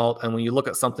Shenault, and when you look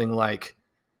at something like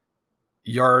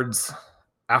yards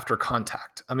after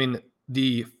contact,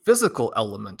 the physical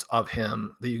element of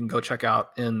him that you can go check out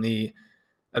in the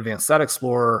Advanced Stat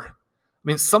Explorer,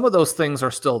 some of those things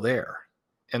are still there.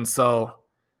 And so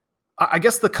I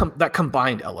guess that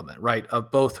combined element, right,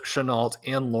 of both Shenault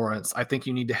and Lawrence, I think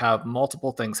you need to have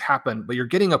multiple things happen, but you're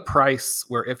getting a price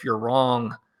where if you're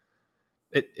wrong,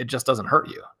 it just doesn't hurt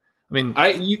you.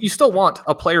 You still want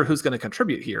a player who's going to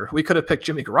contribute here. We could have picked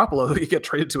Jimmy Garoppolo, who could get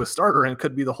traded to a starter and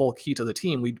could be the whole key to the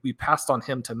team. We passed on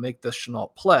him to make this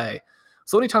Shenault play.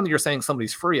 So anytime that you're saying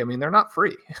somebody's free, I mean, they're not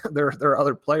free. there are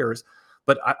other players,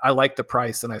 but I like the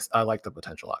price and I like the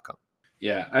potential outcome.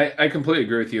 Yeah, I completely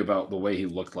agree with you about the way he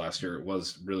looked last year. It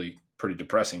was really pretty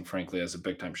depressing, frankly, as a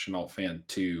big time Chenault fan,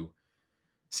 to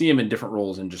see him in different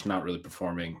roles and just not really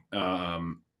performing.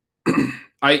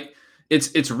 I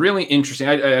it's really interesting.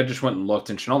 I just went and looked,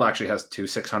 and Chenault actually has 2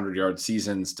 600-yard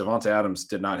seasons. Devontae Adams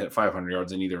did not hit 500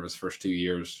 yards in either of his first 2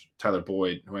 years. Tyler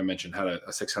Boyd, who I mentioned, had a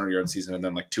 600-yard season and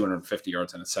then like 250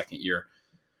 yards in his second year.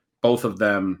 Both of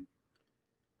them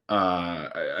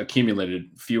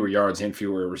accumulated fewer yards and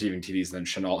fewer receiving TDs than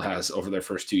Chenault has over their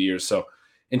first 2 years. So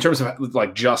in terms of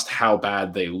like just how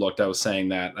bad they looked, I was saying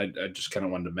that I just kind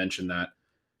of wanted to mention that.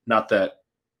 Not that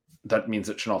that means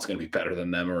that Chenault's going to be better than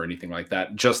them or anything like that.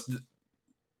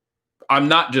 I'm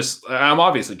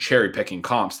obviously cherry picking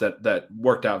comps that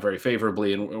worked out very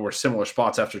favorably and were similar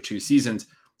spots after 2 seasons,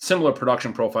 similar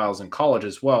production profiles in college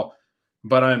as well.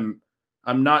 But I'm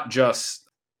trying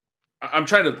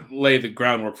to lay the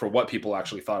groundwork for what people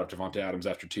actually thought of Devontae Adams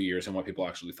after 2 years and what people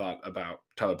actually thought about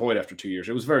Tyler Boyd after 2 years.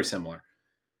 It was very similar.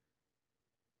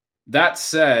 That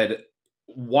said,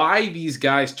 why these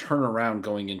guys turn around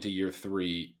going into year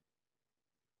 3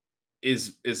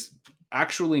 is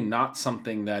actually not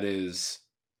something that is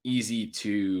easy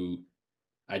to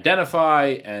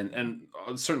identify, and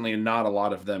certainly not a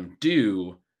lot of them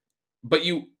do. But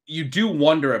you do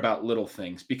wonder about little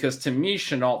things, because to me,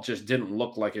 Chenault just didn't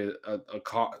look like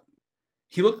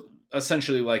he looked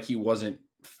essentially like he wasn't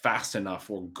fast enough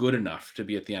or good enough to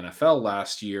be at the NFL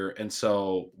last year. And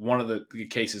so one of the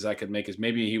cases I could make is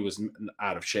maybe he was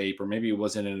out of shape, or maybe he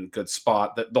wasn't in a good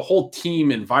spot. That the whole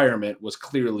team environment was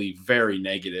clearly very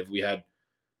negative. We had,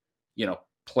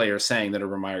 players saying that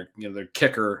Urban Meyer, their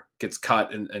kicker gets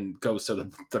cut and goes to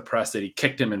the press that he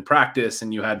kicked him in practice.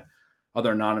 And you had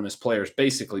other anonymous players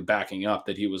basically backing up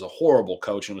that he was a horrible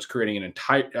coach and was creating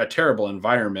a terrible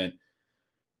environment.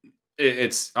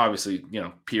 It's obviously,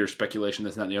 pure speculation.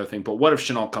 That's not the other thing. But what if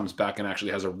Chenault comes back and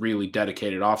actually has a really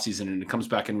dedicated offseason, and it comes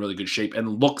back in really good shape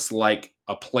and looks like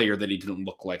a player that he didn't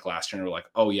look like last year? And we're like,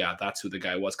 oh yeah, that's who the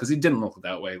guy was, because he didn't look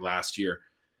that way last year.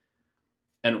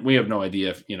 And we have no idea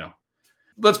if,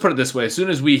 let's put it this way. As soon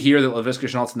as we hear that Laviska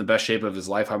Chenault's in the best shape of his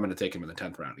life, I'm going to take him in the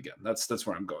 10th round again. That's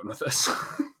where I'm going with this.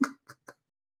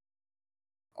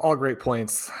 All great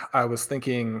points. I was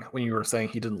thinking when you were saying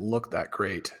he didn't look that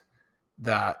great,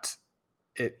 that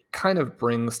it kind of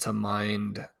brings to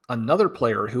mind another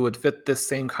player who would fit this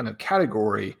same kind of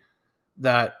category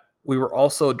that we were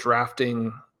also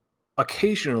drafting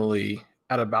occasionally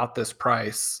at about this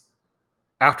price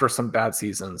after some bad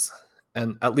seasons.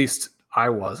 And at least I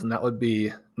was, and that would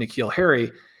be N'Keal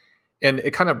Harry. And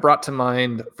it kind of brought to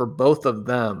mind for both of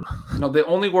them. No, they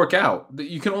only work out.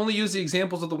 You can only use the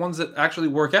examples of the ones that actually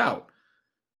work out.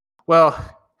 Well,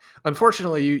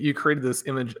 unfortunately, you created this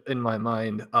image in my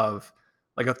mind of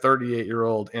like a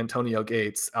 38-year-old Antonio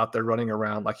Gates out there running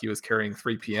around like he was carrying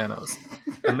 3 pianos.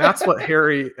 And that's what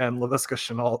Harry and Laviska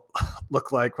Shenault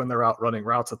look like when they're out running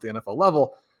routes at the NFL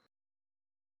level.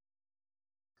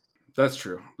 That's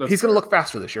true. He's going to look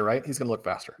faster this year, right? He's going to look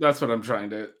faster. That's what I'm trying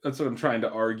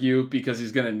to argue, because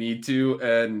he's going to need to.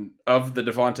 And of the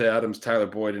Devontae Adams, Tyler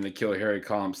Boyd, and N'Keal Harry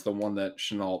comps, the one that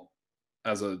Shenault,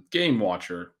 as a game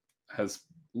watcher, has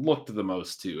looked the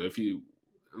most to, if you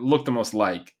look the most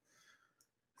like,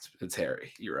 it's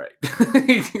Harry. You're right.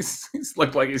 he's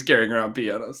looked like he's carrying around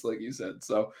pianos, like you said.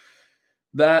 So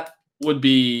that would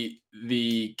be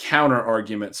the counter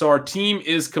argument. So our team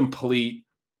is complete.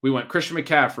 We went Christian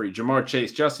McCaffrey, Jamar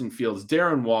Chase, Justin Fields,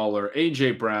 Darren Waller,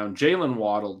 A.J. Brown, Jalen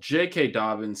Waddle, J.K.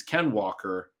 Dobbins, Ken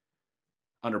Walker,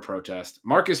 under protest,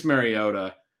 Marcus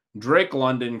Mariota, Drake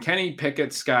London, Kenny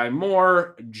Pickett, Sky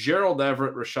Moore, Gerald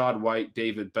Everett, Rashad White,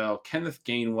 David Bell, Kenneth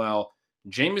Gainwell,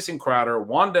 Jamison Crowder,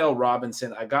 Wan'Dale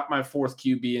Robinson. I got my 4th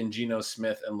QB in Geno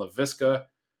Smith and Laviska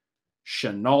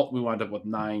Shenault. We wound up with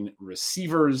 9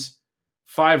 receivers,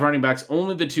 5 running backs,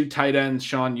 only the 2 tight ends.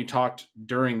 Sean, you talked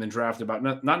during the draft about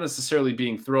not necessarily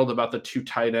being thrilled about the 2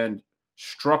 tight end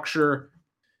structure,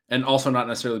 and also not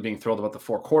necessarily being thrilled about the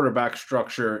 4 quarterback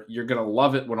structure. You're going to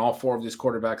love it when all 4 of these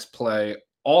quarterbacks play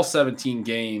all 17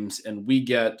 games, and we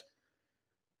get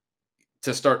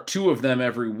to start 2 of them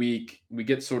every week. We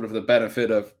get sort of the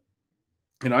benefit of,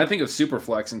 I think of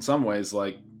Superflex in some ways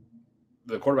like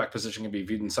the quarterback position can be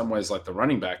viewed in some ways like the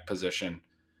running back position,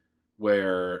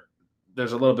 where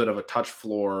there's a little bit of a touch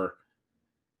floor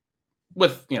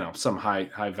with, some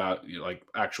high value, like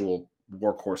actual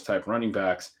workhorse type running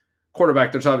backs.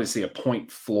 Quarterback, there's obviously a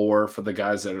point floor for the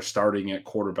guys that are starting at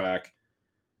quarterback,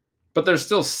 but there's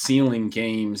still ceiling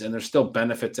games and there's still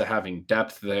benefit to having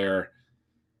depth there.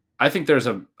 I think there's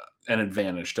a an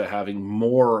advantage to having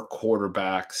more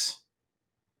quarterbacks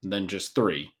than just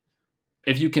 3.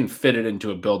 If you can fit it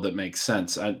into a build that makes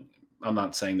sense. I'm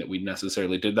not saying that we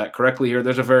necessarily did that correctly here.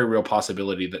 There's a very real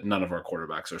possibility that none of our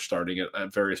quarterbacks are starting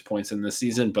at various points in this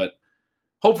season, but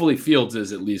hopefully Fields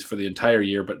is at least for the entire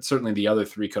year, but certainly the other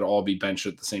 3 could all be benched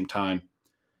at the same time.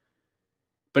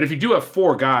 But if you do have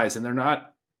 4 guys and they're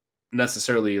not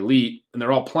necessarily elite and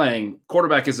they're all playing,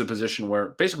 quarterback is a position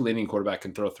where basically any quarterback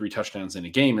can throw 3 touchdowns in a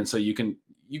game. And so you can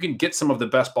get some of the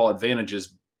best ball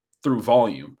advantages through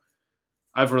volume.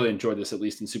 I've really enjoyed this, at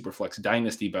least in Superflex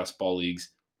Dynasty best ball leagues,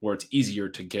 where it's easier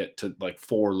to get to like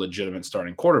 4 legitimate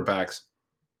starting quarterbacks.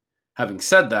 Having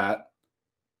said that,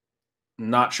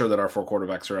 not sure that our 4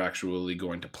 quarterbacks are actually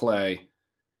going to play.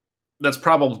 That's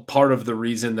probably part of the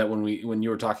reason that when you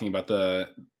were talking about the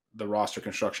roster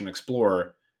construction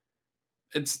explorer,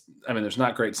 there's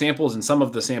not great samples, and some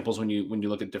of the samples when you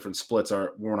look at different splits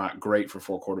were not great for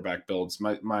 4 quarterback builds.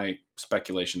 My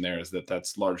speculation there is that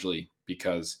that's largely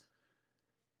because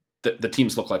the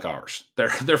teams look like ours.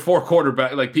 They're 4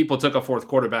 quarterback. Like, people took a 4th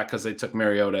quarterback because they took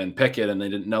Mariota and Pickett, and they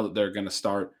didn't know that they're going to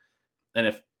start.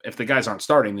 And if the guys aren't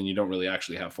starting, then you don't really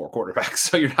actually have 4 quarterbacks,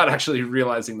 so you're not actually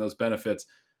realizing those benefits.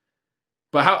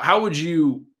 But how would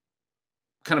you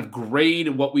kind of grade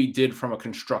what we did from a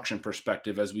construction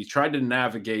perspective as we tried to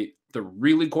navigate the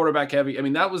really quarterback heavy? I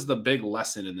mean, that was the big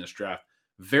lesson in this draft.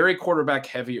 Very quarterback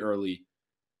heavy early.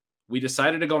 We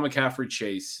decided to go McCaffrey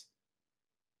Chase.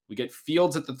 We get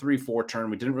Fields at the 3-4 turn.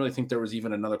 We didn't really think there was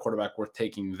even another quarterback worth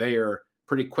taking there.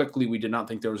 Pretty quickly, we did not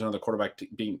think there was another quarterback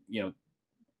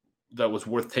that was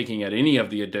worth taking at any of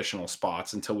the additional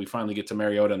spots until we finally get to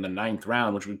Mariota in the 9th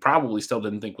round, which we probably still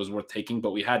didn't think was worth taking,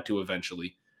 but we had to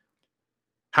eventually.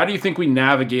 How do you think we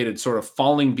navigated sort of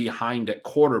falling behind at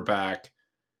quarterback?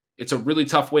 It's a really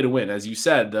tough way to win. As you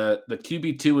said, the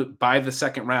QB2 by the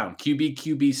 2nd round,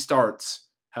 QB starts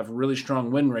have really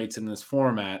strong win rates in this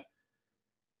format.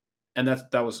 And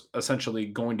that was essentially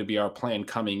going to be our plan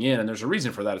coming in. And there's a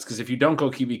reason for that. It's because if you don't go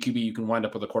QB, you can wind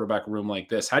up with a quarterback room like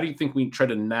this. How do you think we try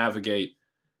to navigate?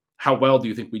 How well do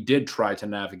you think we did try to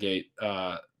navigate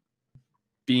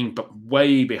being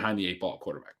way behind the 8 ball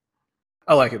quarterback?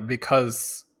 I like it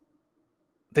because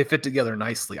they fit together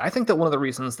nicely. I think that one of the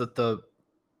reasons that the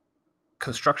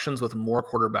constructions with more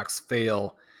quarterbacks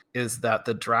fail is that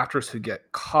the drafters who get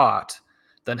caught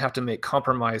then have to make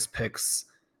compromise picks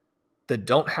that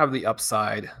don't have the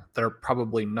upside, that are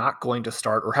probably not going to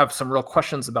start or have some real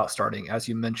questions about starting, as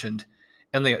you mentioned,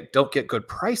 and they don't get good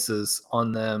prices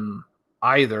on them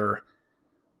either.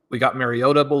 We got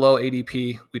Mariota below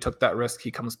ADP. We took that risk.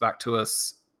 He comes back to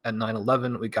us at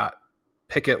 9-11. We got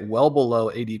Pickett well below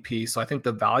ADP. So I think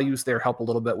the values there help a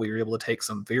little bit. We were able to take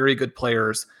some very good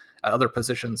players at other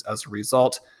positions as a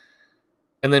result.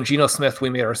 And then Geno Smith, we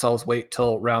made ourselves wait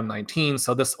till round 19.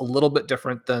 So this a little bit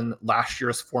different than last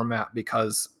year's format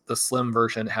because the slim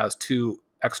version has 2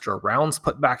 extra rounds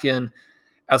put back in.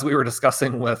 As we were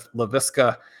discussing with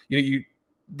LaVisca,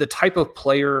 the type of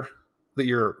player that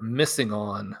you're missing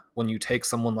on when you take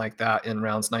someone like that in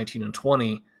rounds 19 and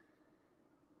 20,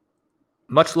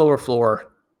 much lower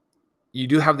floor. You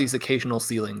do have these occasional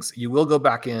ceilings. You will go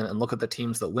back in and look at the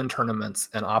teams that win tournaments,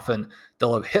 and often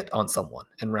they'll have hit on someone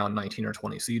in round 19 or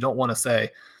 20. So you don't want to say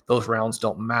those rounds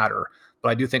don't matter. But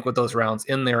I do think with those rounds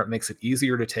in there, it makes it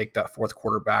easier to take that 4th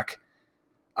quarterback.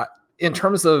 In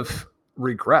terms of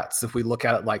regrets, if we look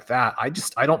at it like that,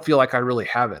 I don't feel like I really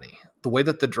have any. The way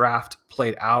that the draft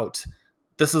played out,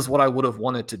 this is what I would have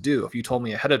wanted to do. If you told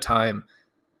me ahead of time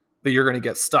that you're going to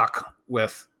get stuck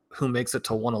with who makes it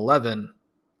to 111,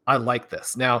 I like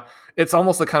this. Now, it's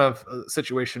almost a kind of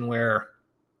situation where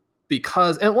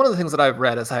and one of the things that I've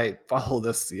read as I follow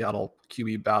this Seattle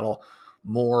QB battle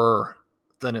more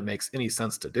than it makes any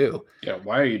sense to do. Yeah,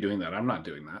 why are you doing that? I'm not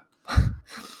doing that.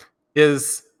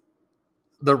 Is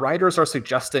the writers are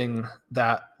suggesting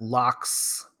that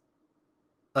Locke's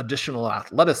additional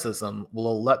athleticism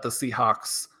will let the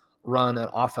Seahawks run an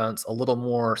offense a little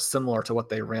more similar to what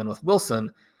they ran with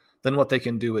Wilson than what they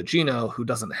can do with Geno, who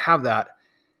doesn't have that.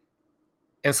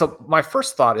 And so my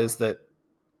first thought is that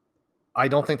I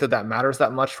don't think that matters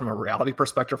that much from a reality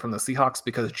perspective from the Seahawks,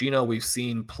 because Geno, we've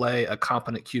seen play a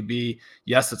competent QB.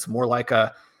 Yes, it's more like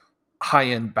a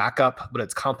high-end backup, but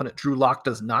it's competent. Drew Lock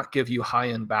does not give you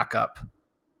high-end backup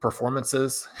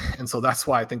performances. And so that's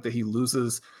why I think that he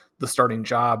loses the starting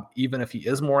job, even if he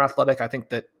is more athletic. I think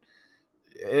that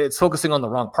it's focusing on the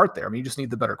wrong part there. I mean, you just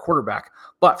need the better quarterback.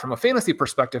 But from a fantasy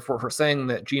perspective, if we're saying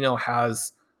that Geno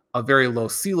has a very low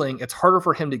ceiling, it's harder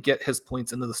for him to get his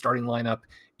points into the starting lineup,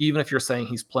 even if you're saying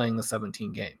he's playing the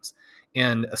 17 games.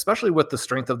 And especially with the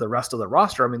strength of the rest of the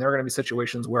roster, I mean, there are going to be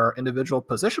situations where individual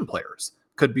position players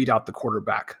could beat out the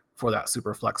quarterback for that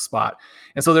super flex spot.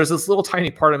 And so there's this little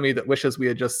tiny part of me that wishes we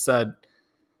had just said,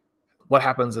 what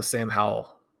happens if Sam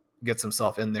Howell gets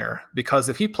himself in there? Because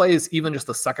if he plays even just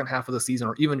the second half of the season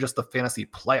or even just the fantasy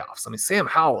playoffs, I mean, Sam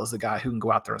Howell is the guy who can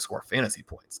go out there and score fantasy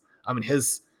points. I mean,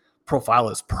 his profile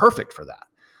is perfect for that,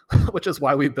 which is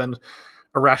why we've been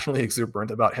irrationally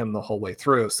exuberant about him the whole way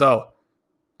through. So,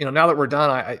 now that we're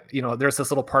done, there's this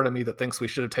little part of me that thinks we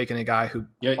should have taken a guy who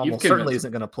almost certainly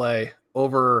isn't going to play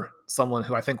over someone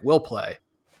who I think will play.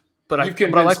 But I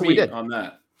like what we did on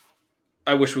that.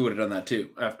 I wish we would have done that too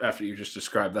after you just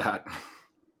described that.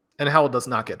 And Howell does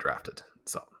not get drafted.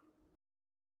 So,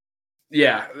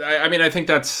 yeah, I mean, I think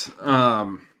that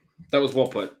was well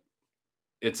put.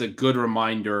 It's a good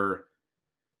reminder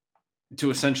to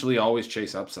essentially always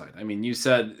chase upside. I mean,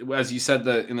 as you said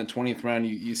that in the 20th round,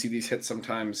 you see these hits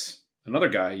sometimes. Another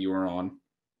guy you were on,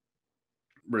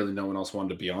 really no one else wanted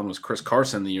to be on, was Chris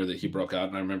Carson the year that he broke out.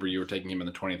 And I remember you were taking him in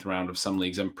the 20th round of some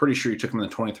leagues. I'm pretty sure you took him in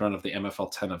the 20th round of the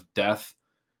MFL 10 of Death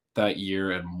that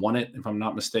year and won it, if I'm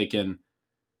not mistaken,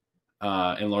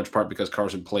 in large part because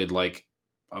Carson played like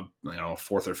a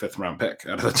fourth or fifth round pick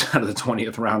out of the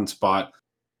 20th round spot.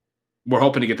 We're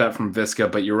hoping to get that from Visca,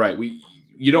 but you're right.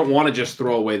 You don't want to just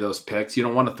throw away those picks. You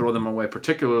don't want to throw them away,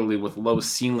 particularly with low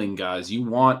ceiling guys. You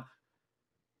want,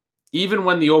 even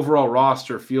when the overall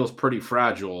roster feels pretty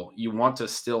fragile, you want to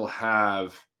still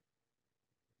have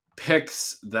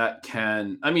picks that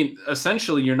can,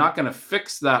 essentially you're not going to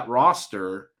fix that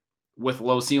roster with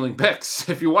low ceiling picks.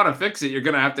 If you want to fix it, you're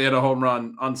going to have to hit a home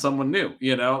run on someone new.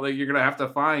 You're going to have to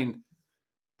find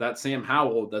that Sam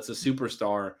Howell that's a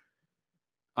superstar.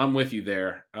 I'm with you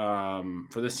there.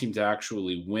 For this team to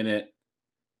actually win it,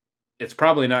 it's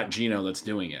probably not Geno that's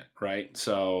doing it, right?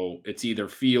 So it's either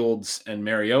Fields and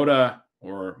Mariota,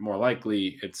 or more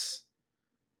likely it's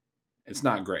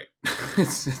not great.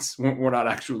 We're not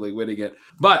actually winning it.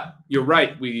 But you're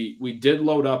right. We did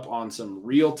load up on some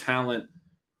real talent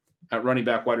at running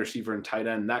back, wide receiver, and tight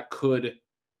end. That could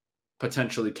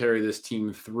potentially carry this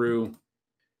team through.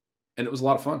 And it was a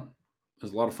lot of fun. It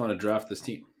was a lot of fun to draft this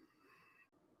team.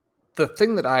 The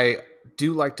thing that I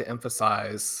do like to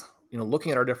emphasize,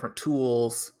 looking at our different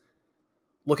tools,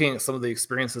 looking at some of the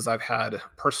experiences I've had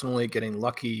personally, getting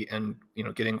lucky and,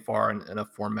 getting far in a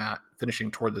format, finishing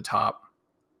toward the top,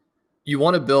 you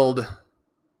want to build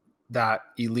that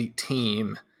elite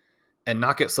team and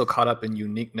not get so caught up in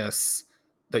uniqueness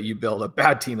that you build a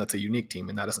bad team that's a unique team,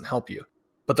 and that doesn't help you.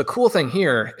 But the cool thing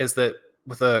here is that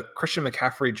with a Christian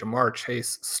McCaffrey, Jamar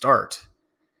Chase start,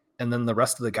 and then the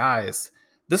rest of the guys,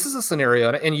 this is a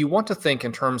scenario, and you want to think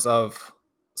in terms of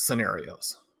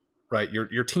scenarios, right?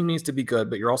 Your team needs to be good,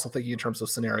 but you're also thinking in terms of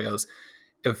scenarios.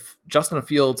 If Justin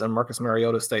Fields and Marcus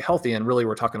Mariota stay healthy, and really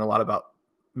we're talking a lot about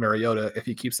Mariota if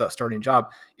he keeps that starting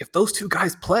job, if those two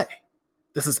guys play,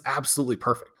 this is absolutely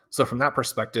perfect. So from that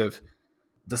perspective,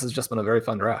 this has just been a very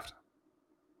fun draft.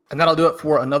 And that'll do it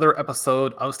for another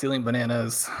episode of Stealing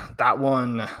Bananas. That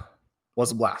one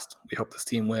was a blast. We hope this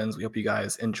team wins. We hope you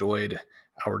guys enjoyed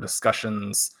our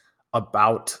discussions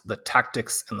about the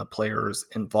tactics and the players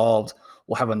involved.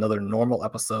 We'll have another normal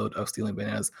episode of Stealing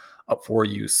Bananas up for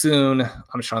you soon.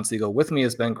 I'm Sean Siegel. With me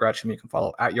is Ben Gretch, and you can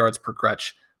follow at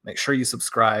 @YardsPerGretch. Make sure you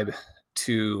subscribe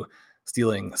to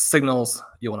Stealing Signals.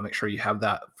 You want to make sure you have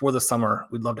that for the summer.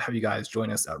 We'd love to have you guys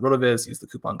join us at RotoViz. Use the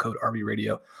coupon code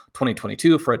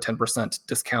RVRadio2022 for a 10%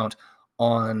 discount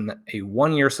on a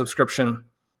 1-year subscription.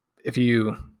 If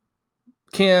you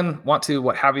want to,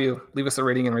 what have you, leave us a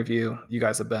rating and review. You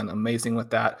guys have been amazing with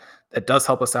that. It does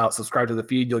help us out. Subscribe to the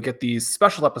feed. You'll get these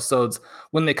special episodes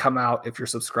when they come out if you're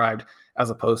subscribed, as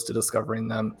opposed to discovering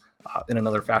them in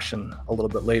another fashion a little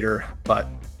bit later. But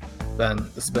Ben,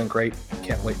 this has been great.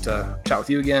 Can't wait to chat with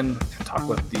you again and talk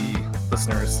with the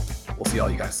listeners. We'll see all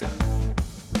you guys soon.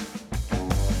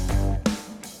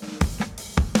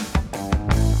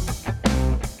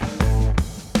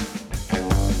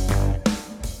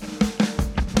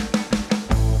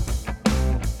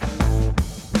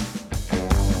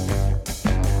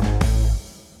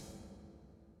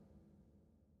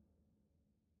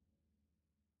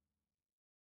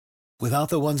 Without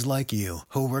the ones like you,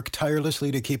 who work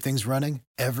tirelessly to keep things running,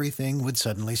 everything would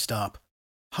suddenly stop.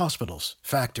 Hospitals,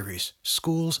 factories,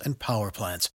 schools, and power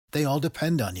plants, they all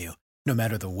depend on you. No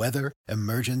matter the weather,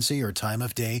 emergency, or time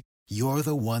of day, you're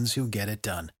the ones who get it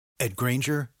done. At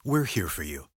Grainger, we're here for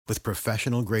you with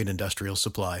professional-grade industrial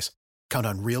supplies. Count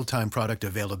on real-time product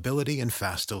availability and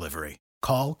fast delivery.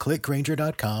 Call, click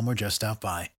Grainger.com, or just stop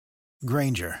by.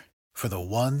 Grainger, for the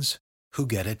ones who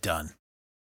get it done.